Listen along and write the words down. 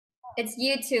It's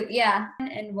YouTube, yeah.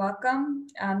 And welcome.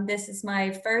 This is my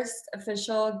first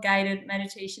official guided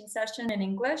meditation session in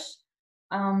English.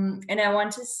 And I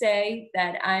want to say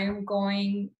that I'm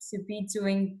going to be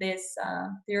doing this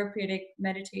therapeutic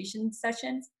meditation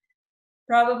sessions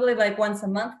probably like once a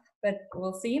month, but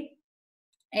we'll see.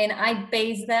 And I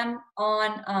base them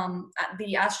on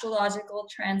the astrological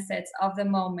transits of the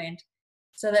moment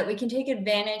so that we can take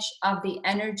advantage of the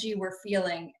energy we're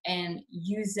feeling and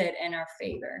use it in our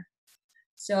favor.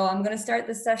 So I'm going to start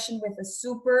the session with a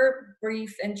super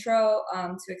brief intro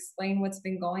to explain what's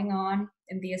been going on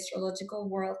in the astrological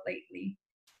world lately,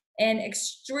 and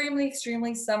extremely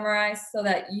summarized so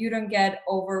that you don't get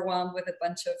overwhelmed with a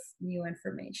bunch of new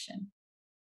information.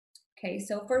 Okay,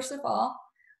 so first of all,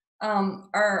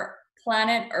 our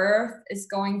planet Earth is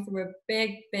going through a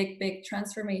big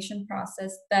transformation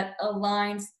process that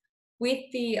aligns with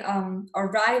the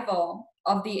arrival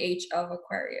of the age of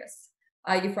Aquarius.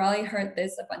 You've probably heard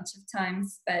this a bunch of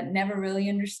times, but never really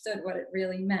understood what it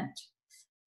really meant.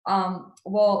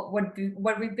 Well,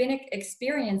 what we've been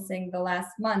experiencing the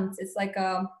last month is like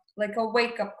a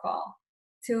wake-up call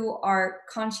to our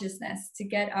consciousness to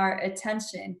get our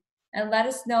attention and let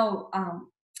us know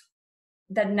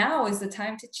that now is the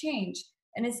time to change,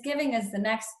 and it's giving us the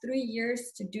next 3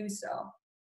 years to do so.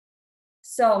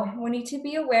 So we need to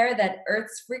be aware that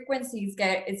Earth's frequency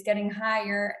is getting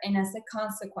higher, and as a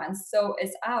consequence, so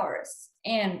is ours.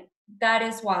 And that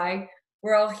is why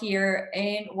we're all here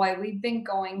and why we've been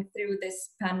going through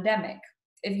this pandemic.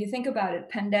 If you think about it,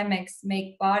 pandemics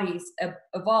make bodies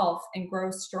evolve and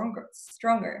grow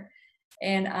stronger.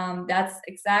 And that's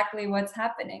exactly what's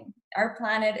happening. Our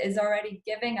planet is already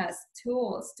giving us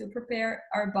tools to prepare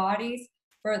our bodies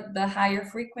for the higher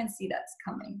frequency that's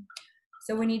coming.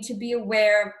 So we need to be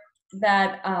aware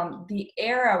that the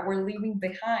era we're leaving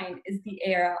behind is the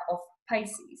era of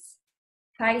Pisces.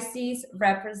 Pisces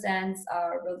represents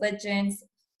religions,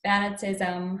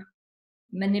 fanatism,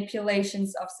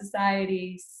 manipulations of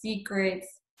society, secrets,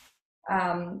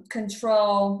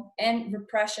 control, and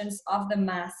repressions of the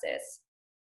masses,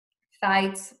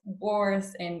 fights,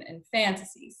 wars, and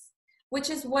fantasies, which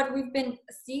is what we've been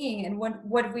seeing and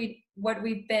what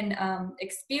we've been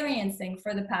experiencing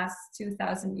for the past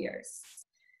 2,000 years.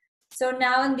 So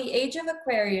now in the age of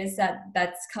Aquarius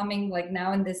that's coming like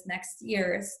now in this next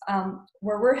years,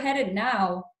 where we're headed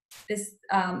now, this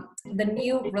the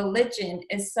new religion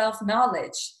is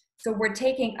self-knowledge. So we're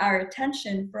taking our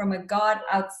attention from a God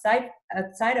outside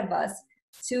of us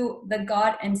to the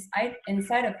God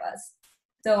inside of us.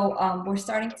 So we're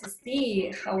starting to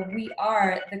see how we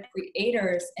are the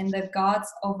creators and the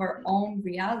gods of our own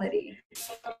reality.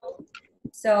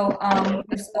 So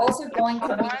there's also going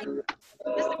to be...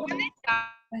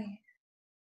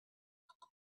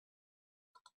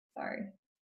 Sorry.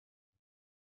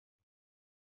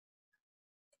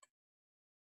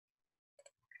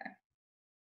 Okay.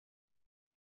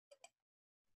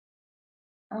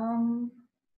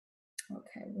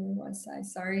 Okay, where was I?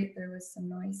 Sorry, there was some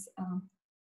noise.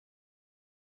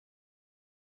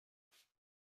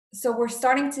 So we're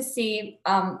starting to see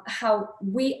how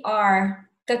we are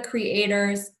the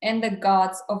creators and the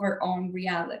gods of our own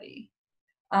reality.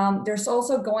 There's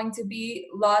also going to be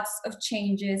lots of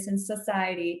changes in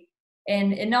society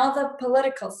and in all the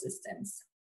political systems,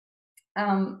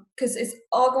 because it's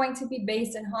all going to be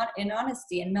based in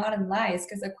honesty and not in lies,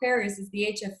 because Aquarius is the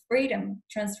age of freedom,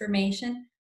 transformation,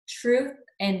 truth,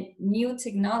 and new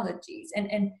technologies.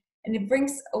 And it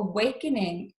brings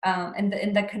awakening and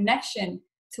the connection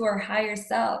to our higher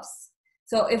selves.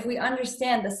 So if we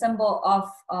understand the symbol of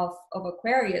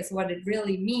Aquarius, what it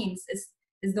really means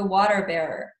is the water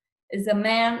bearer, is a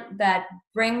man that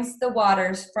brings the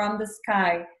waters from the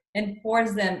sky and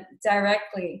pours them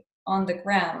directly on the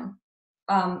ground.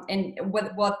 And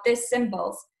what this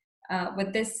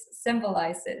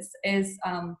symbolizes is,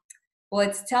 well,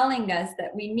 it's telling us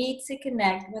that we need to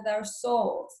connect with our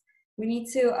souls. We need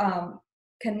to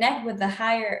connect with our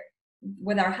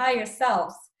higher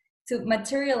selves to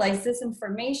materialize this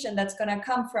information that's going to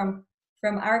come from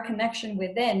our connection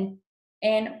within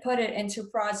and put it into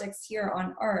projects here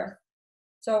on Earth.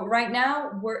 So right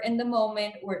now we're in the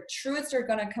moment where truths are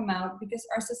going to come out because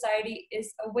our society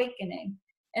is awakening,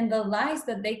 and the lies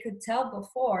that they could tell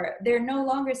before, they're no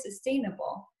longer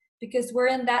sustainable, because we're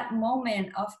in that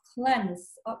moment of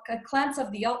a cleanse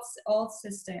of the old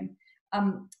system,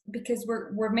 because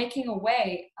we're making a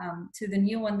way to the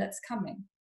new one that's coming.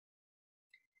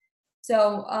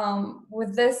 So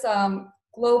with this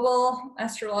global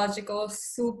astrological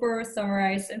super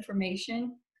summarized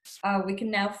information, we can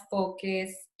now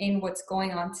focus in what's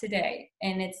going on today.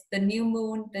 And it's the new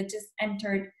moon that just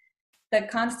entered the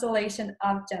constellation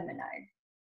of Gemini.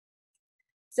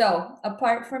 So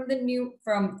apart from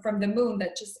from the moon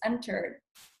that just entered,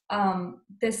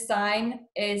 this sign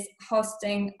is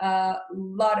hosting a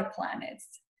lot of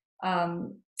planets.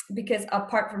 Because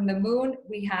apart from the moon,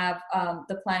 we have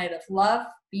the planet of love,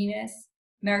 Venus,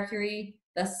 Mercury,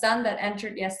 the sun that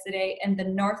entered yesterday, and the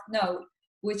North Node,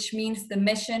 which means the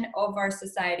mission of our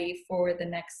society for the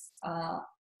next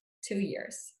 2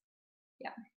 years.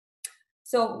 Yeah.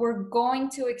 So we're going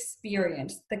to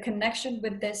experience the connection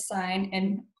with this sign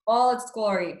in all its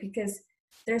glory, because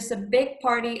there's a big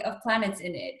party of planets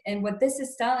in it. And what this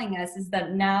is telling us is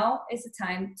that now is the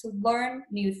time to learn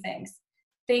new things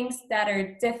that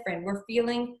are different. We're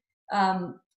feeling,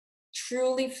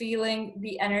 truly feeling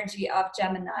the energy of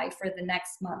Gemini for the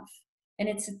next month. And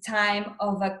it's a time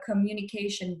of a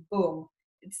communication boom.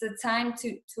 It's a time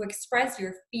to express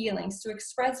your feelings, to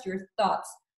express your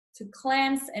thoughts, to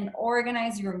cleanse and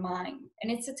organize your mind. And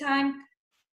it's a time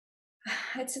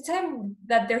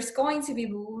that there's going to be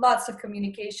lots of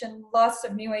communication, lots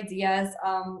of new ideas,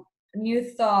 new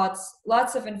thoughts,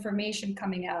 lots of information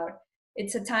coming out.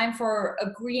 It's a time for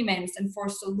agreements and for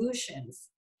solutions.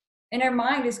 And our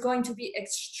mind is going to be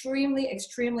extremely,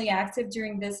 extremely active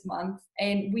during this month.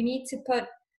 And we need to put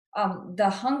the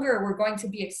hunger we're going to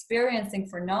be experiencing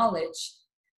for knowledge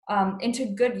into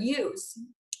good use.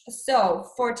 So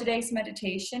for today's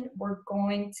meditation, we're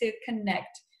going to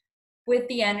connect with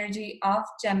the energy of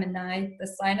Gemini, the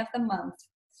sign of the month.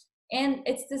 And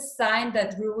it's the sign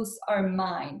that rules our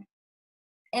mind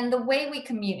and the way we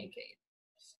communicate.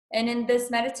 And in this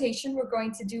meditation, we're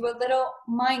going to do a little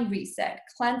mind reset,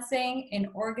 cleansing and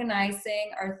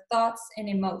organizing our thoughts and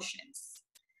emotions.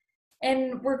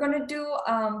 And we're going to do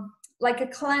like a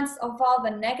cleanse of all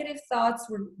the negative thoughts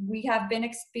we have been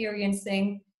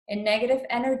experiencing and negative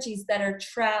energies that are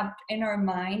trapped in our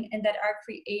mind and that are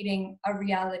creating a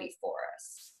reality for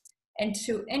us. And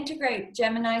to integrate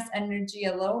Gemini's energy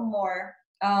a little more,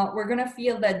 we're going to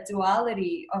feel the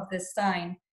duality of this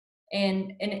sign.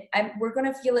 And we're going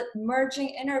to feel it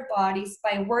merging in our bodies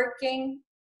by working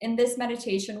in this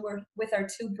meditation with our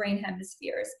 2 brain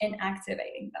hemispheres and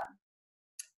activating them.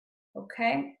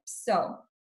 Okay, so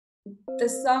the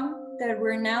song that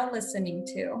we're now listening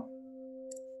to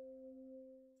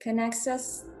connects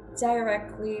us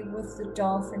directly with the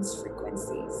dolphins'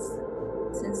 frequencies,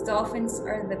 since dolphins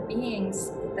are the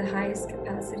beings with the highest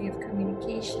capacity of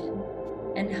communication,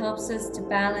 and helps us to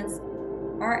balance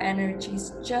our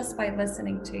energies just by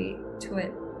listening to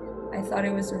it. I thought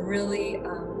it was a really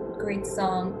great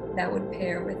song that would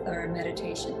pair with our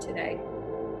meditation today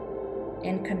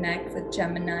and connect with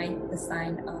Gemini, the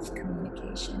sign of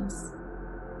communications.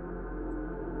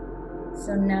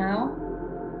 So now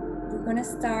we're going to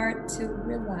start to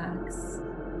relax,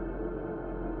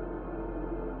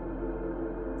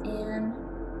 and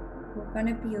we're going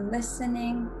to be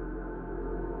listening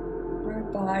our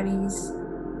bodies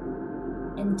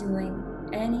and doing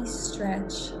any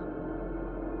stretch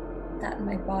that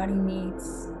my body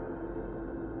needs,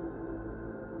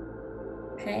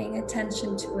 paying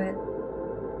attention to it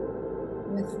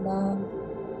with love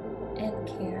and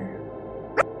care.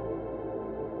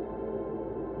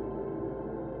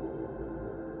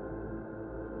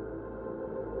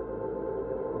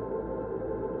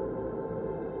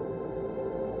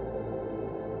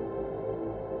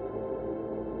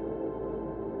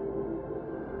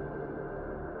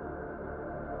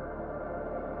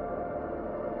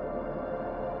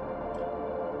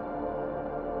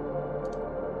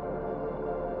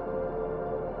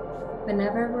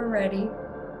 Whenever we're ready,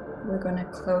 we're going to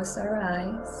close our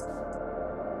eyes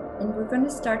and we're going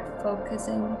to start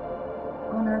focusing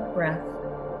on our breath.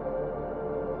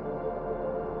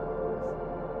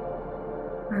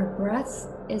 Our breath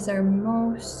is our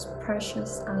most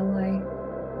precious ally,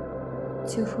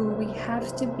 to who we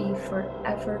have to be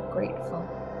forever grateful.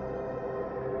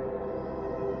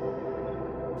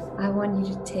 I want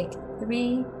you to take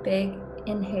 3 big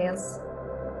inhales.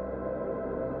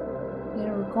 And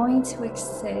we're going to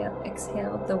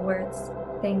exhale the words,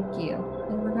 thank you.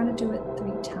 And we're going to do it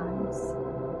 3 times.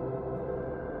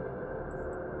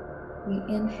 We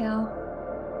inhale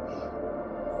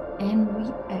and we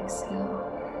exhale.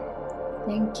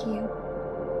 Thank you.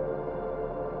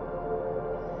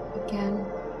 Again,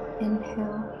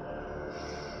 inhale,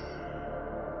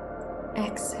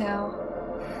 exhale.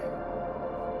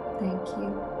 Thank you.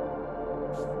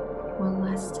 One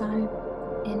last time,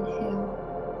 inhale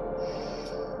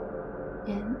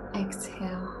and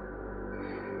exhale.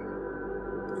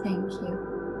 Thank you.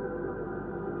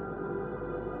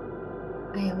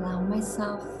 I allow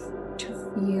myself to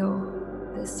feel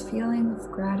this feeling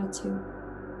of gratitude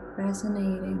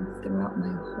resonating throughout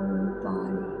my whole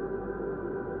body.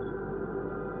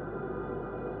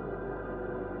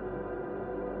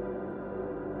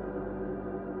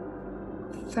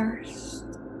 First,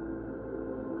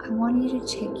 I want you to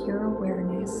take your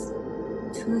awareness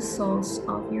to the soles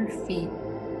of your feet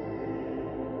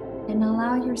and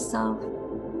allow yourself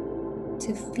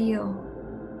to feel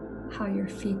how your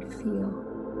feet feel.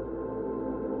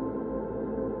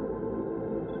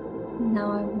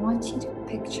 Now I want you to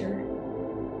picture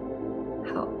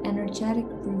how energetic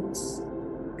roots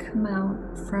come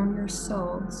out from your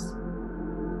soles,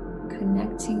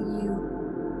 connecting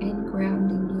you and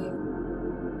grounding you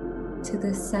to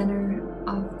the center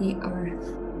of the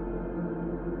earth.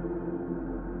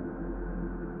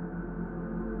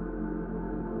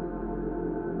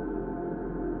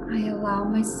 I allow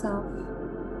myself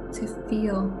to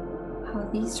feel how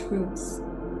these roots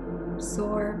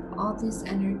absorb all this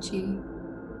energy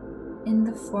in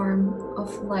the form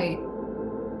of light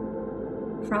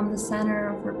from the center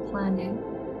of our planet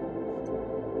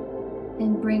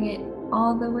and bring it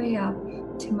all the way up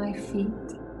to my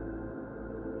feet,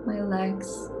 my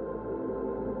legs,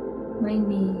 my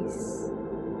knees,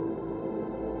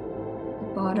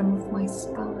 the bottom of my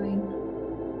spine,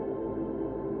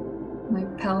 my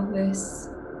pelvis,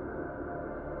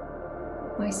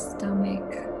 my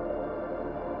stomach,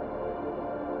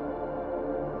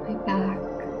 my back,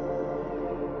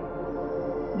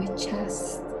 my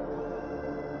chest,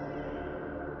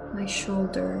 my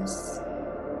shoulders,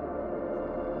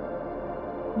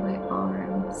 my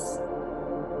arms,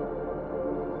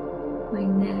 my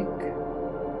neck,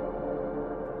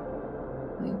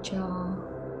 my jaw,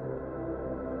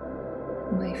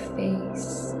 my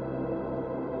face,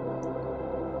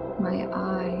 my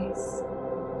eyes,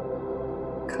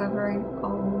 covering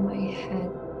all my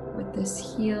head with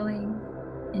this healing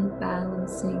and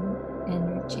balancing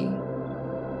energy,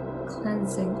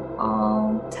 cleansing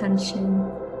all tension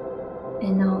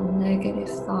and all negative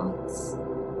thoughts,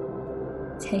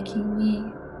 taking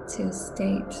me to a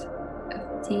state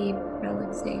of deep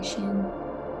relaxation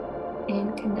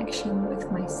and connection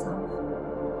with myself.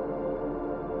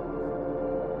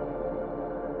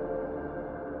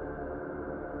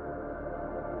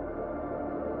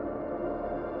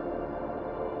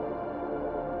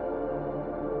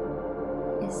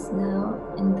 It's now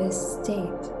in this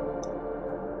state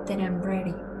that I'm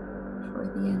ready for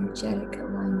the energetic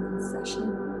alignment session.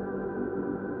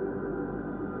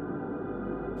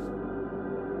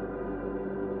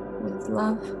 With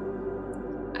love,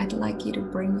 I'd like you to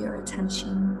bring your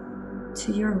attention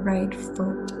to your right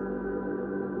foot.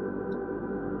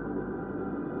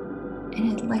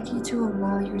 And I'd like you to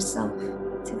allow yourself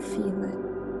to feel it.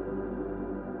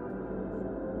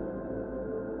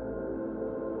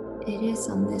 It is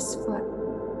on this foot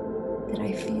that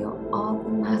I feel all the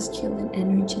masculine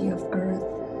energy of Earth,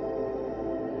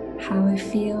 how I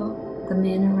feel the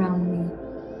men around me,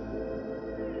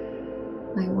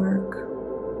 my work,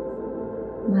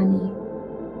 money.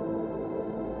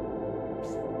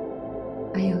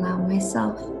 I allow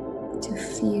myself to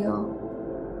feel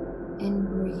and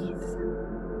breathe,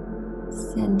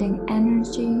 sending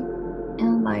energy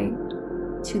and light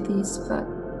to these foot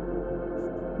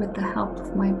with the help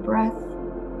of my breath,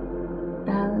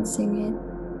 balancing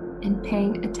it and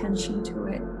paying attention to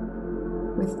it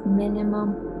with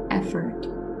minimum effort.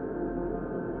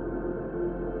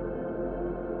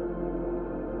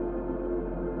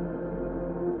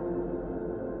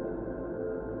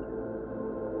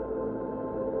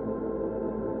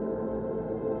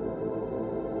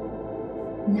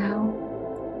 Now,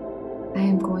 I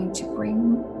am going to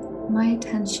bring my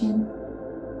attention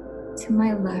to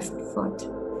my left foot.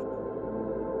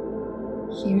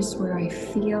 Here's where I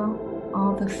feel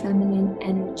all the feminine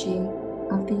energy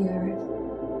of the earth,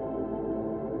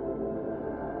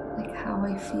 like how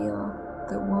I feel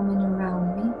the woman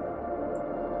around me,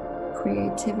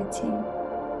 creativity,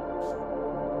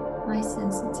 my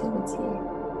sensitivity.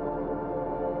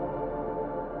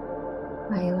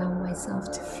 I allow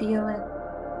myself to feel it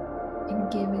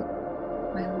and give it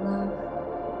my love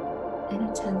and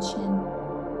attention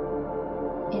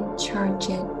and charge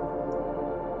it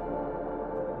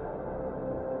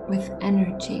with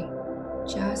energy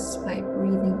just by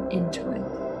breathing into it.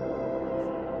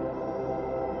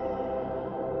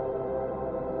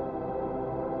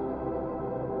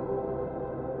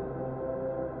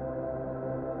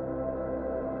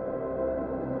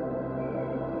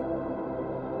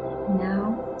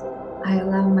 Now, I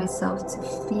allow myself to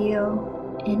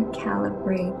feel and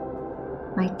calibrate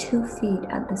my 2 feet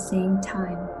at the same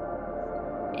time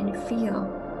and feel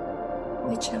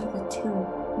which of the two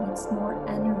needs more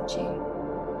energy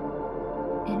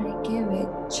And I give it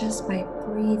just by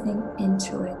breathing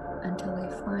into it until I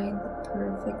find the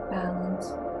perfect balance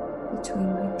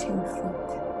between my 2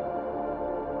 feet.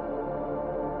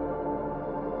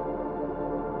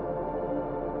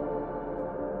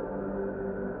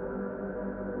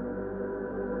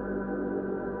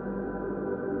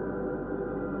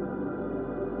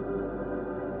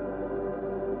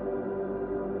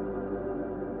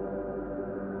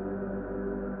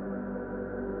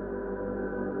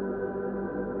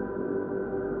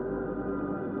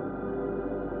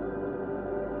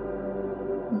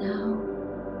 Now,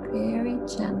 very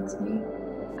gently,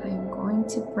 I am going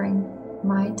to bring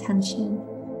my attention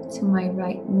to my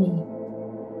right knee.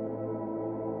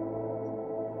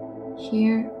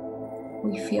 Here,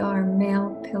 we feel our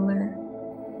male pillar,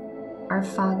 our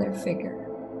father figure.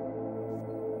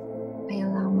 I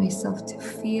allow myself to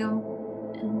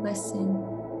feel and listen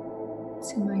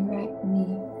to my right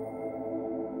knee,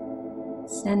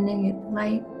 sending it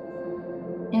light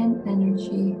and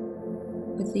energy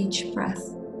with each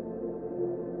breath.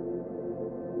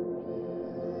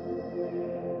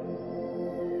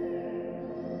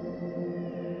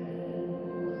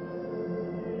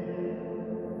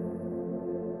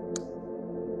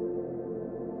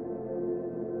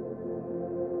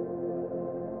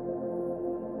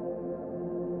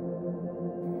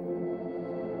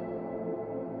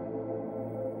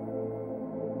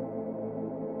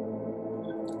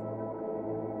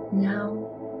 Now,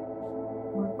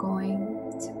 we're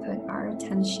going to put our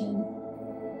attention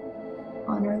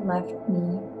on our left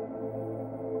knee.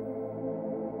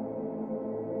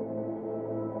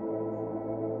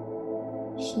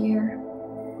 Here,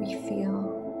 we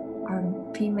feel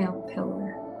our female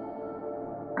pillar,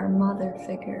 our mother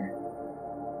figure.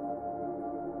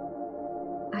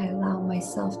 I allow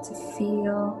myself to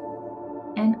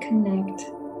feel and connect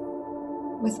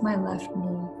with my left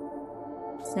knee,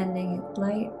 sending it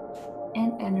light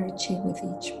and energy with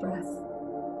each breath.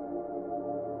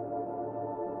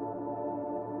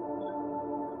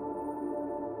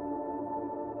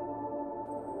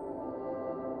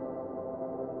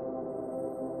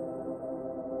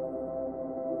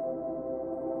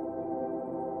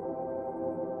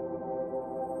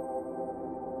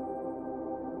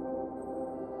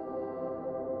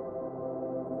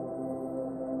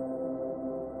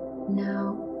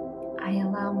 Now, I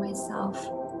allow myself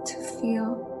to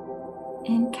feel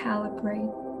and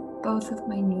calibrate both of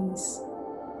my knees.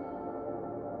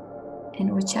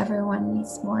 And whichever one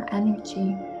needs more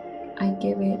energy, I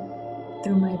give it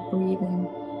through my breathing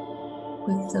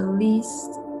with the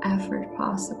least effort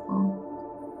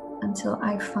possible until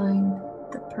I find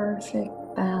the perfect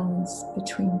balance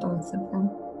between both of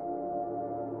them.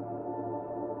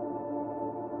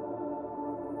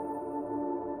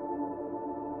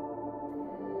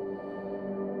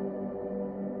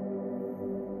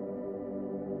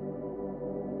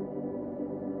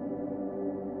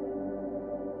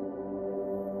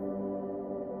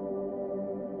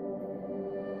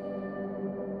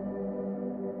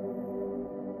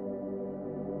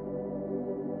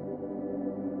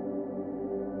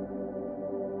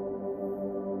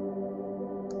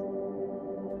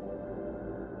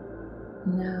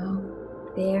 Now,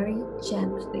 very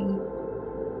gently,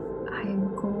 I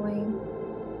am going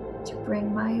to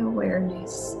bring my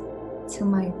awareness to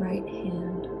my right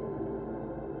hand.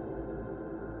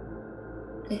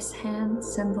 This hand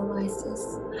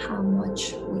symbolizes how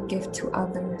much we give to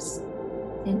others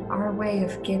and our way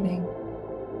of giving.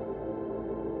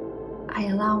 I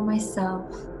allow myself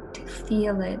to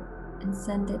feel it and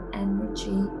send it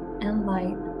energy and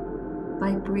light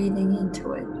by breathing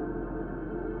into it.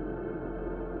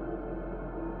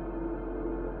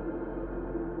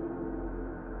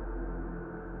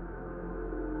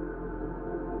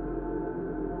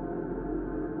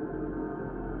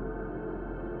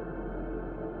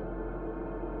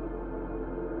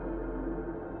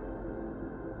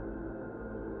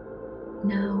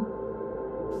 Now,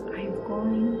 I'm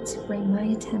going to bring my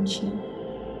attention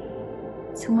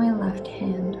to my left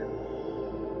hand,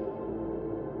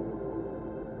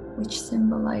 which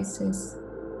symbolizes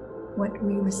what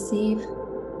we receive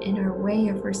and our way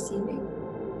of receiving.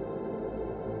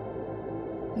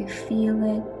 I feel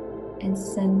it and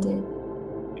send it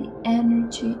the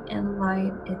energy and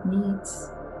light it needs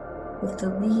with the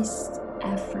least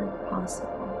effort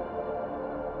possible.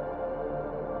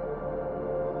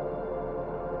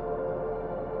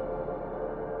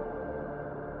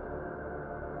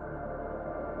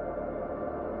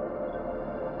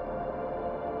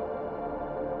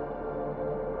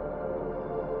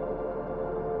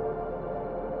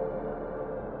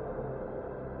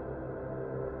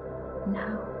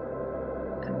 Now,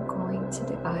 I'm going to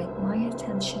divide my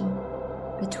attention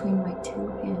between my two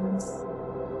hands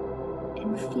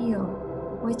and feel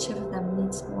which of them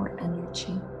needs more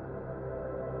energy.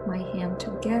 My hand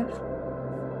to give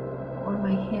or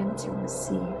my hand to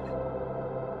receive?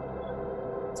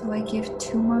 Do I give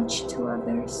too much to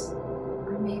others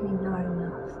or maybe not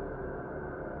enough?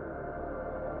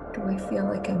 Do I feel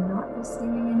like I'm not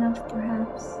receiving enough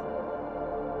perhaps?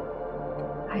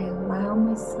 I allow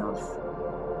myself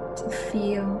to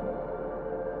feel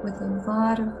with a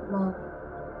lot of love,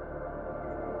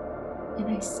 and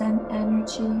I send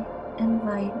energy and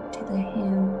light to the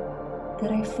hand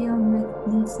that I feel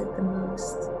needs it the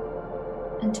most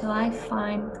until I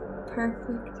find the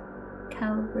perfect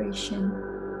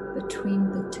calibration between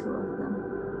the two of them.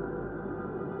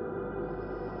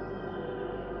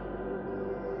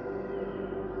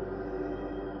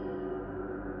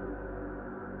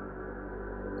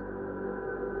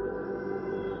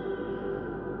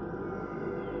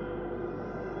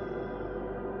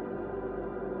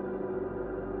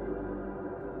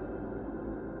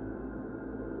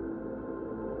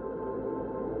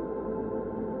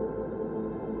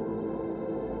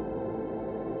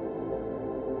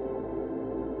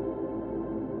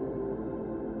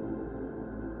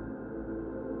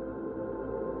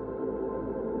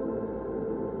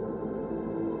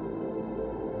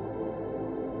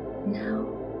 Now,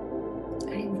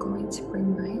 I am going to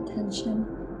bring my attention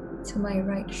to my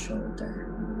right shoulder.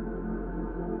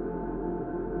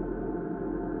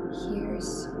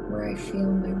 Here's where I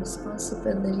feel my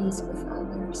responsibilities with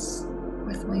others,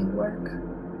 with my work,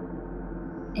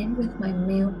 and with my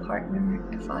male partner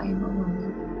if I am a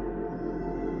woman.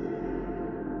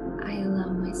 I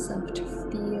allow myself to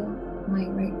feel my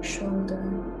right shoulder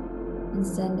and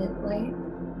send it light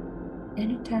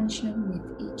and attention with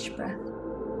each breath.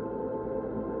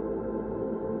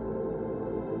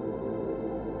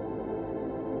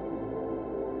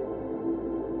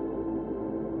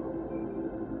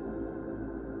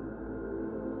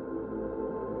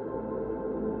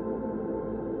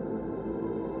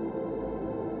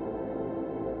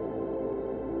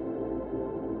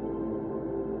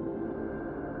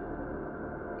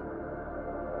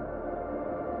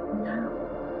 Now,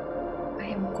 I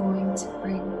am going to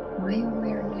bring my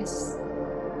awareness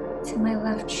to my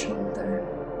left shoulder.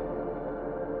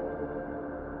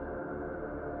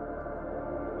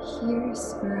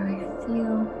 Here's where I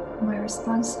feel my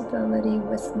responsibility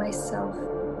with myself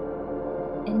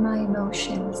and my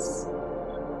emotions.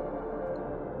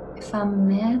 If I'm a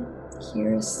man,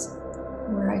 here's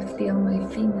where I feel my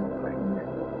female partner.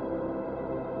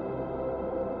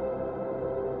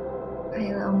 I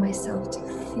allow myself to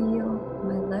feel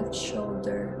my left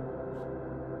shoulder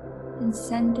and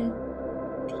send it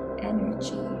the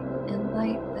energy and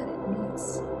light that it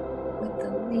needs with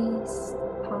the least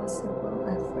possible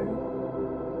effort.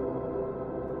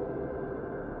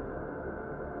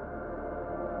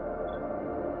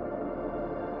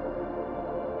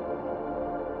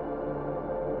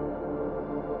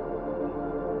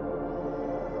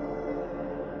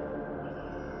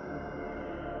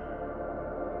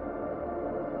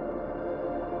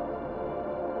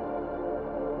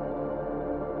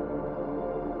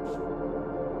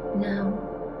 Now,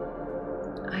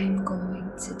 I am going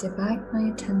to divide my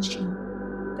attention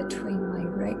between my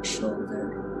right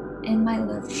shoulder and my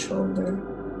left shoulder,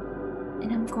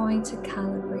 and I'm going to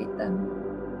calibrate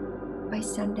them by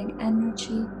sending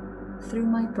energy through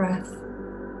my breath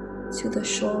to the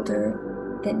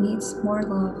shoulder that needs more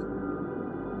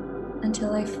love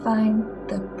until I find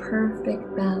the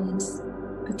perfect balance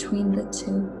between the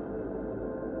two.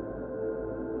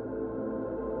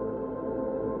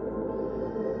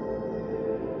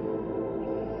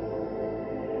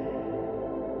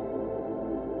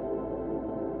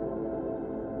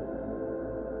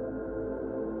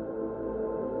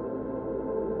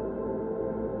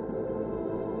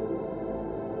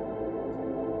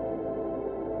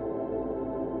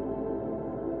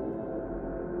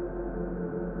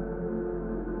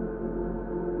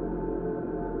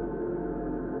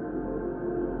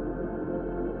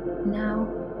 Now,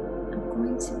 I'm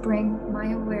going to bring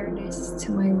my awareness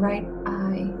to my right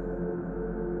eye.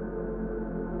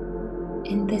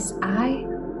 In this eye,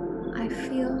 I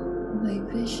feel my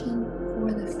vision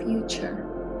for the future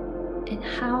and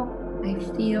how I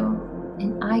feel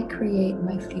and I create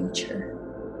my future.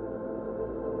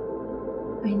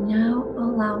 I now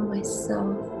allow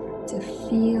myself to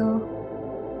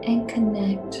feel and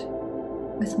connect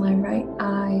with my right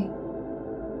eye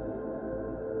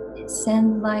and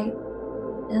send light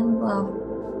and love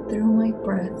through my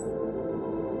breath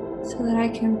so that I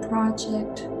can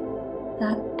project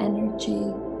that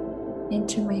energy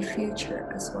into my future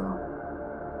as well.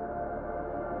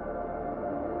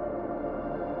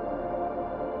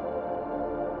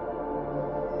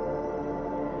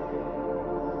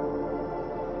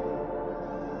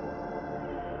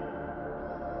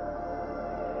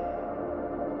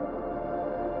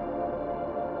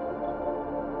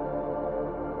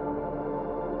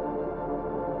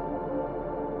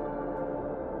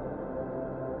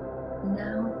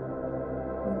 Now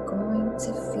we're going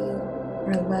to feel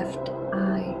our left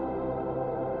eye.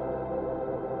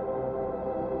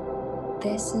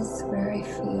 This is where I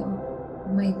feel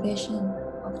my vision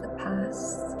of the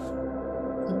past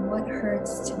and what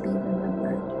hurts to be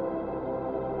remembered.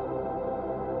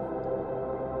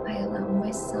 I allow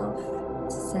myself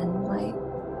to send light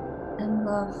and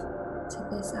love to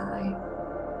this eye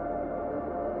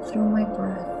through my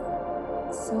breath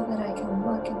so that I can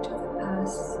look into the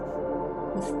past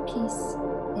with peace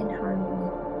and harmony.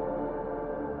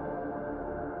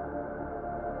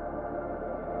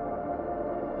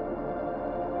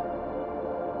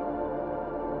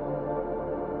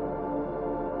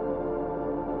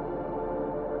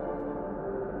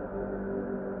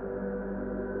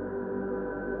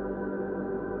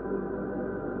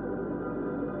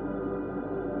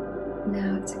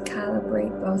 Now to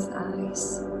calibrate both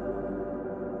eyes,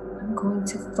 I'm going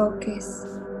to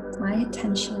focus my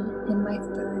attention in my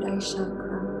third eye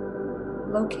chakra,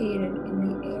 located in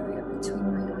the area between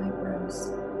my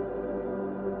eyebrows.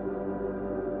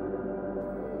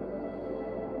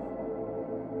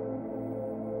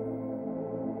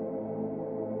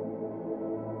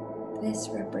 This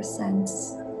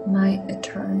represents my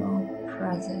eternal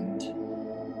present.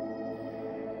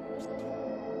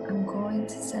 I'm going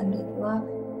to send it love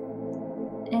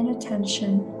and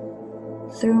attention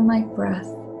through my breath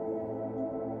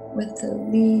with the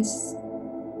least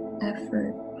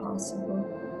effort possible.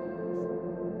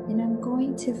 And I'm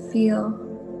going to feel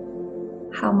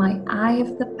how my eye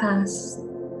of the past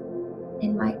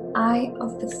and my eye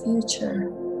of the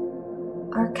future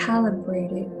are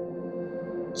calibrated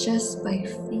just by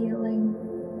feeling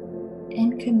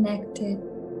and connecting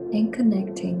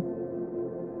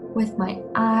with my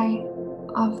eye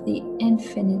of the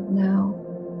infinite now,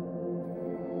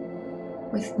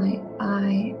 with my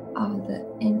eye of the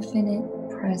infinite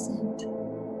present.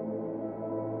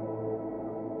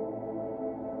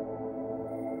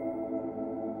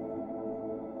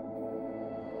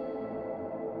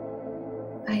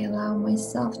 I allow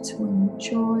myself to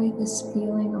enjoy this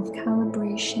feeling of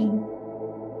calibration,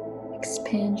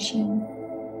 expansion,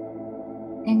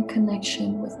 and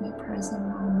connection with my present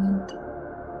moment.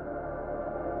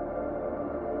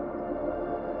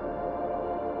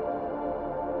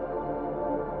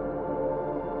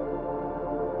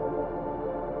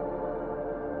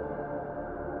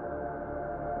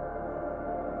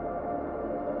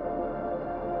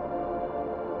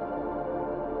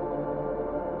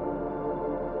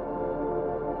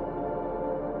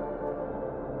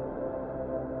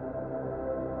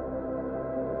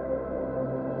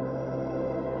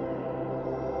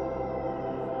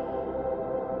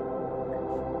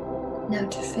 Now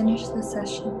to finish the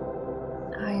session,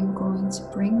 I am going to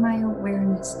bring my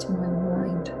awareness to my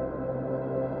mind.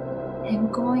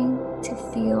 I'm going to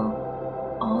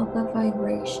feel all the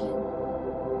vibration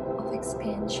of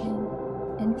expansion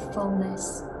and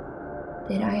fullness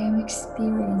that I am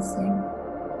experiencing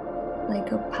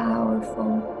like a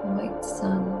powerful white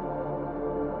sun.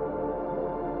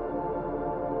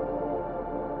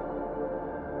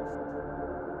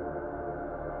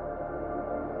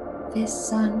 This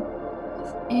sun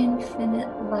of infinite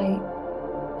light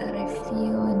that I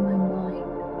feel in my mind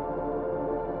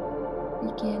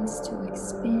begins to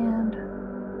expand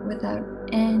without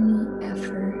any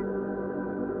effort,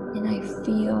 and I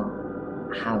feel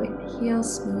how it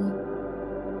heals me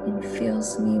and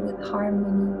fills me with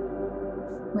harmony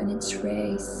when its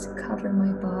rays cover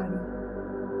my body.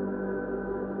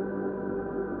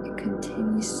 It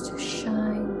continues to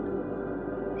shine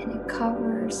and it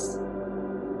covers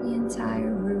the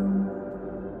entire room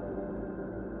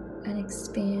and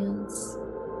expands,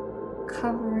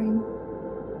 covering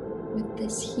with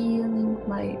this healing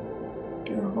light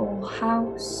your whole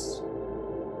house,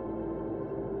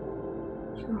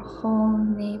 your whole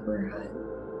neighborhood.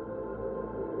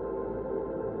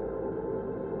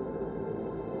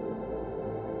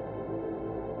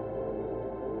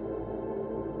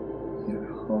 Your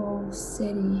whole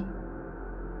city.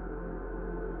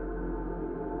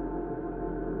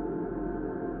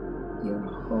 Your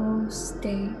whole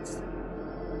state.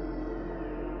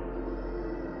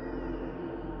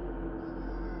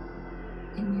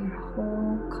 In your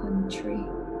whole country.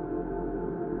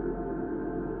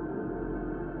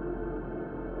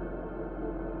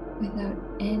 Without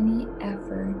any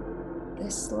effort,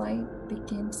 this light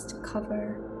begins to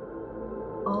cover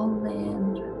all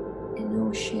land and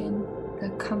ocean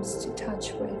that comes to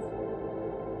touch with,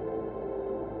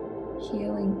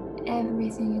 healing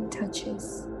everything it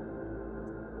touches.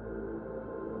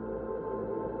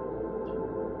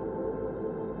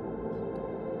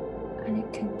 And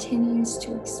it continues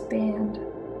to expand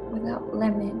without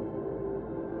limit,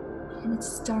 and it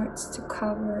starts to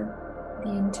cover the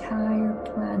entire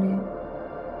planet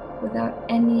without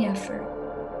any effort.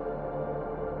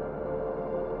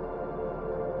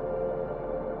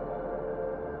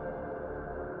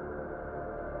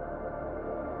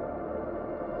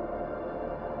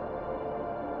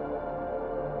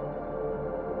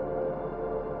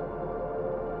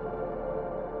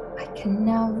 I can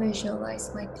now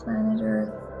visualize my planet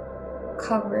Earth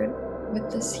covered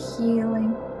with this healing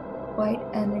white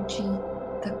energy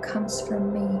that comes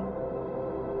from me.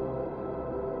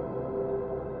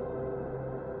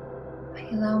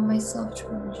 I allow myself to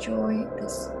enjoy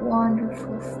this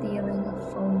wonderful feeling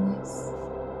of fullness,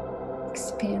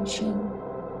 expansion,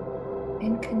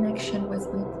 and connection with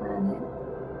my planet.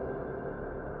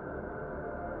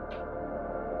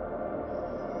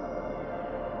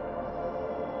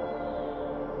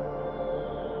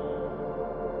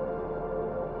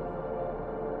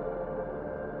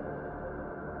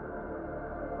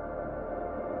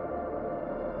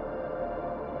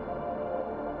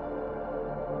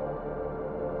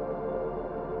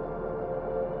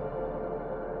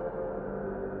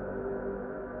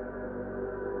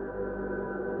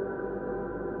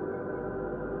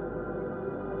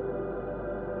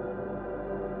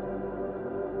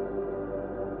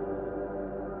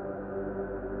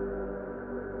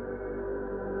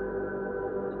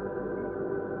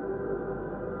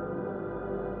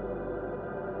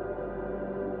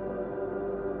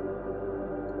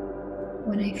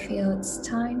 When I feel it's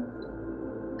time,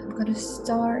 I'm going to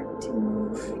start to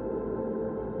move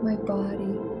my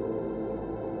body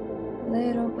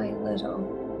little by little.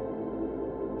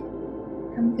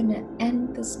 I'm going to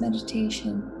end this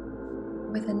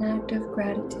meditation with an act of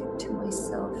gratitude to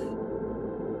myself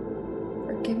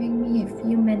for giving me a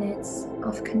few minutes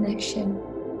of connection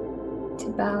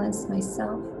to balance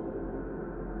myself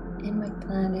and my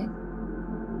planet.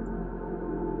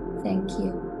 Thank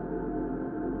you.